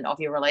independent of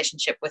your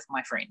relationship with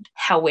my friend.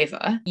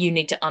 However, you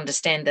need to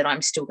understand that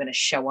I'm still going to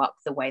show up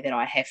the way that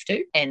I have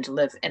to and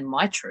live in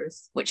my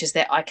truth, which is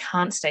that I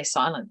can't stay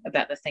silent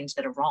about the things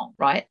that are wrong,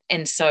 right?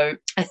 And so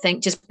I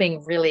think just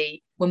being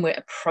really, when we're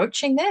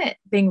approaching that,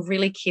 being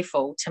really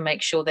careful to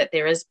make sure that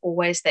there is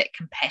always that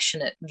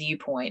compassionate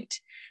viewpoint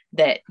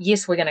that,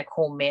 yes, we're going to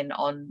call men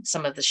on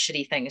some of the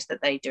shitty things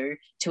that they do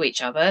to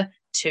each other,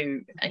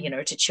 to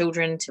to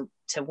children,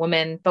 to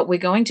women, but we're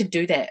going to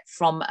do that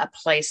from a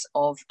place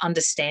of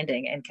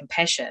understanding and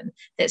compassion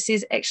that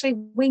says, actually,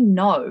 we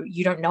know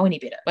you don't know any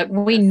better. Like,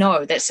 we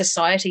know that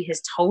society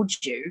has told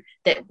you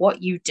that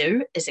what you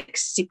do is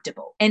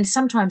acceptable and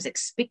sometimes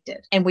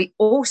expected. And we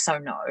also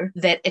know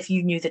that if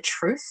you knew the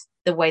truth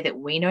the way that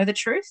we know the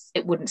truth,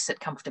 it wouldn't sit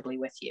comfortably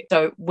with you.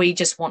 So we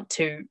just want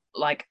to,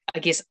 like, I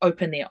guess,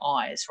 open their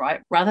eyes, right?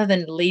 Rather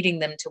than leading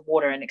them to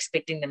water and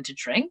expecting them to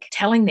drink,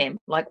 telling them,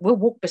 like, we'll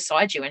walk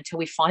beside you until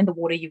we find the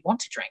water you want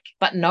to drink.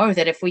 But know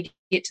that if we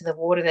get to the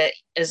water that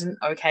isn't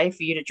okay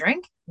for you to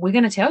drink, we're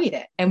going to tell you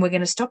that, and we're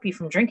going to stop you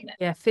from drinking it.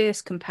 Yeah,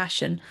 fierce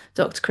compassion.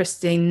 Dr.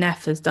 Christine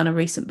Neff has done a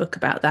recent book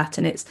about that,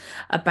 and it's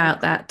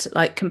about that,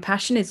 like,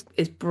 compassion is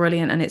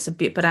brilliant, and it's a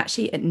bit, but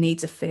actually it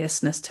needs a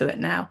fierceness to it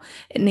now.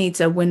 It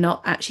needs we're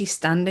not actually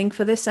standing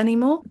for this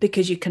anymore,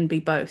 because you can be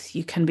both.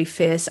 You can be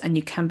fierce and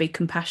you can be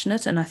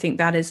compassionate, and I think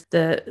that is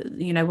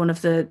one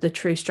of the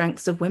true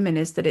strengths of women,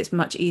 is that it's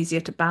much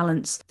easier to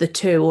balance the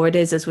two, or it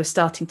is, as we're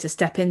starting to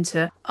step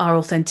into our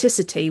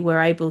authenticity,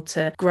 we're able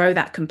to grow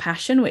that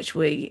compassion, which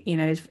we,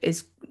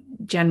 is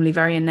generally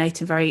very innate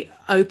and very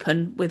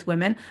open with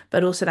women,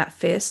 but also that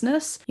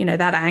fierceness,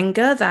 that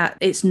anger, that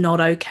it's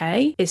not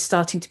okay, is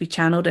starting to be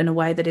channeled in a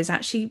way that is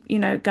actually,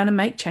 going to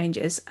make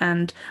changes.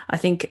 And I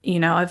think,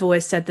 I've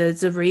always said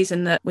there's a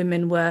reason that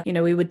women were,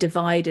 we were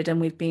divided and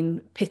we've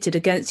been pitted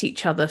against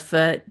each other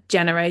for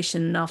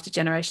generation after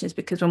generation, is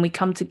because when we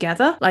come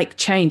together, like,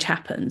 change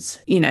happens.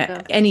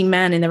 Any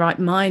man in the right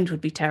mind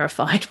would be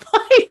terrified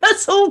by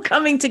us all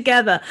coming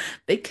together,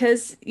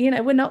 because,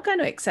 we're not going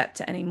to accept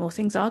it anymore.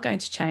 Things are going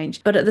to change.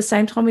 But at the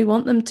same time, we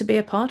want them to be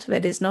a part of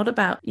it. It's not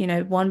about,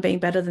 one being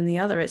better than the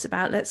other. It's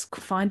about, let's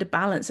find a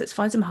balance. Let's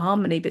find some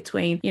harmony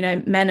between,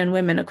 men and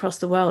women across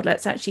the world.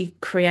 Let's actually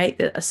create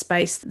a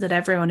space that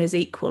everyone is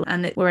equal,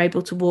 and that we're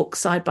able to walk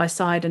side by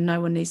side, and no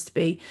one needs to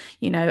be,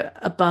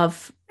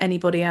 above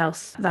anybody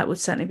else. That would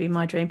certainly be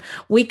my dream.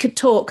 We could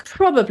talk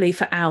probably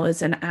for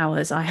hours and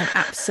hours. I have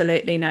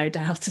absolutely no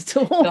doubt at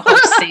all. The whole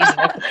season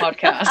of the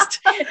podcast.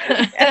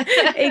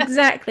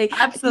 Exactly.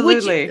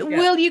 Absolutely.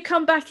 Will you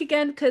come back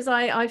again? Because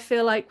I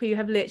feel like we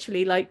have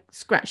literally, like,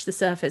 scratched the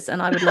surface, and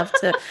I would love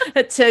to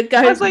go.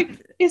 I was like,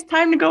 it's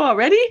time to go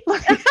already?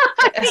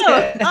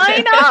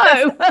 I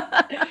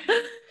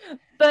know.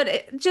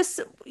 But just,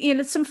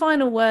 some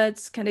final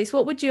words, Candice.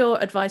 What would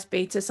your advice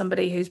be to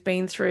somebody who's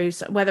been through,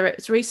 whether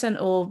it's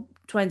recent or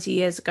 20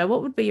 years ago,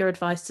 what would be your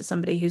advice to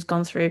somebody who's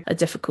gone through a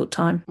difficult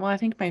time? Well, I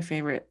think my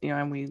favorite,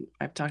 and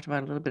I've talked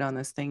about a little bit on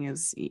this thing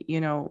is,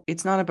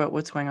 it's not about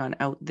what's going on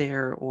out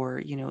there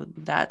or,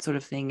 that sort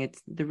of thing.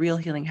 It's the real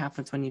healing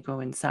happens when you go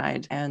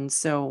inside. And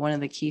so one of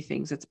the key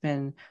things that's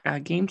been a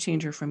game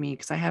changer for me,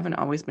 because I haven't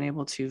always been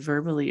able to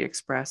verbally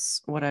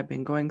express what I've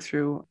been going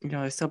through.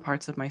 There's still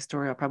parts of my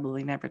story I'll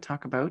probably never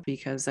talk about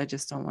because I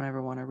just don't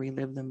ever want to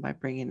relive them by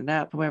bringing it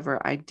up.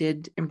 However, I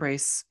did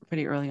embrace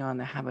pretty early on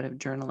the habit of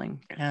journaling.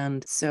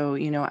 And so,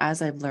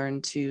 as I've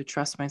learned to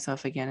trust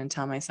myself again and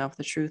tell myself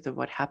the truth of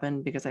what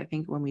happened, because I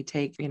think when we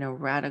take,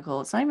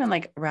 radical, it's not even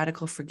like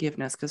radical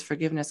forgiveness, because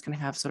forgiveness can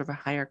have sort of a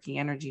hierarchy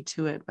energy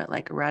to it, but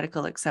like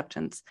radical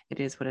acceptance, it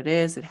is what it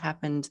is, it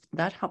happened.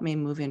 That helped me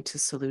move into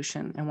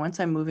solution. And once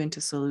I move into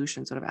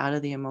solution, sort of out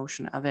of the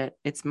emotion of it,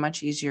 it's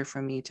much easier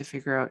for me to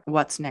figure out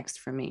what's next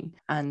for me.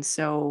 And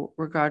so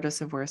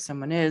regardless of where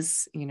someone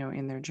is,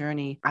 in their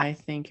journey, I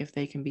think if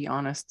they can be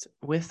honest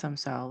with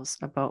themselves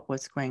about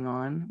what's going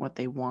on, what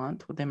they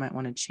want, what they might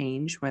want to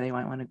change, where they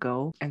might want to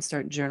go, and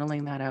start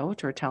journaling that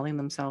out or telling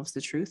themselves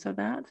the truth of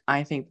that,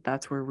 I think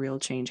that's where real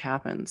change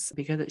happens,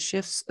 because it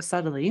shifts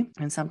subtly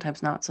and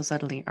sometimes not so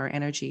subtly our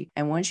energy.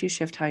 And once you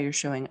shift how you're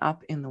showing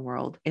up in the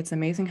world, it's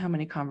amazing how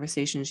many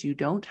conversations you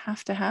don't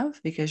have to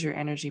have because your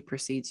energy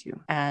precedes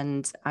you.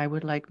 And I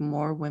would like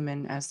more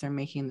women, as they're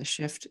making the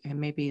shift, and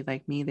maybe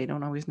like me, they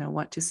don't always know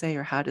what to say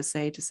or how to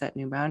say to set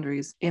new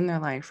boundaries in their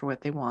life for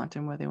what they want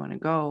and where they want to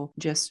go,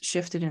 just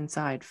shift it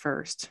inside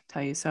first.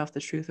 Tell yourself the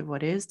truth of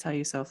what is, tell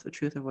yourself the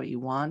truth of what you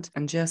want.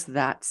 And just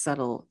that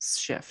subtle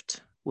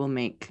shift will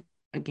make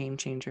a game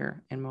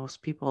changer in most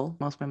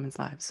women's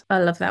lives. I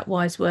love that.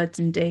 Wise words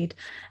indeed.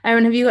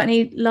 Erin, have you got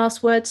any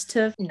last words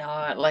to?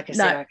 No, like I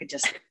said, I could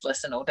just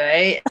listen all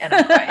day, and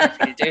I'm quite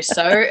happy to do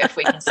so if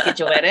we can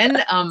schedule that in.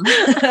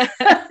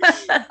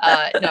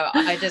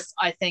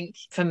 I think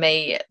for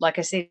me, like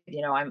I said,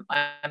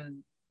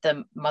 I'm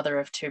the mother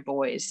of two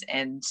boys,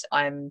 and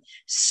I'm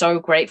so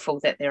grateful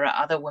that there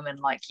are other women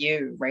like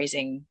you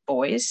raising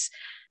boys,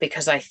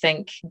 because I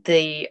think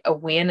the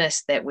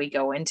awareness that we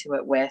go into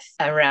it with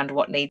around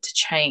what needs to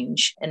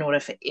change in order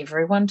for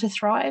everyone to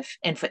thrive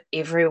and for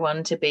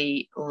everyone to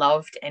be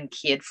loved and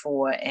cared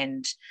for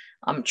and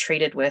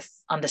treated with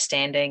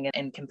understanding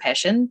and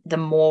compassion, the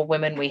more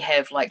women we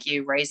have like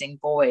you raising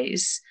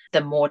boys,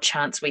 the more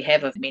chance we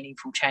have of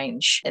meaningful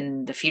change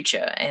in the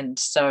future. And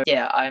so,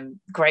 yeah, I'm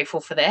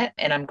grateful for that.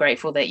 And I'm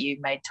grateful that you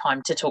made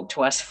time to talk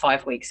to us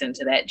 5 weeks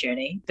into that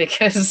journey,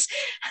 because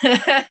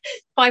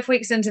 5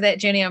 weeks into that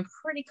journey, I'm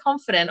pretty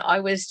confident I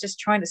was just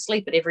trying to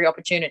sleep at every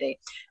opportunity.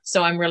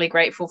 So I'm really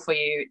grateful for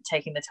you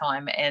taking the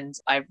time, and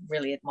I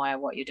really admire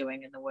what you're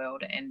doing in the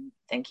world. And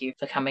thank you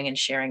for coming and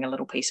sharing a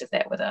little piece of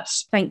that with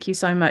us. Thank you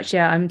so much.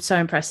 Yeah, I'm so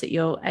impressed that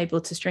you're able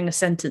to string a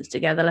sentence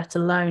together, let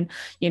alone,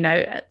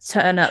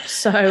 turn up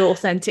so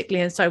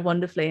authentically and so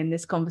wonderfully in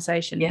this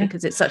conversation,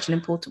 because it's such an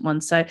important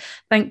one. So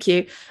thank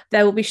you.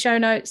 There will be show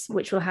notes,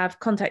 which will have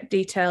contact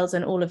details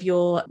and all of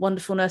your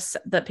wonderfulness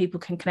that people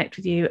can connect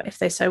with you if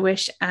they so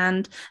wish.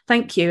 And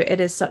thank you. It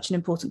is such an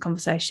important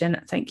conversation.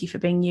 Thank you for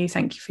being you.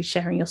 Thank you for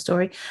sharing your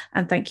story.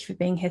 And thank you for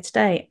being here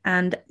today.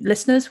 And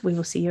listeners, we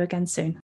will see you again soon.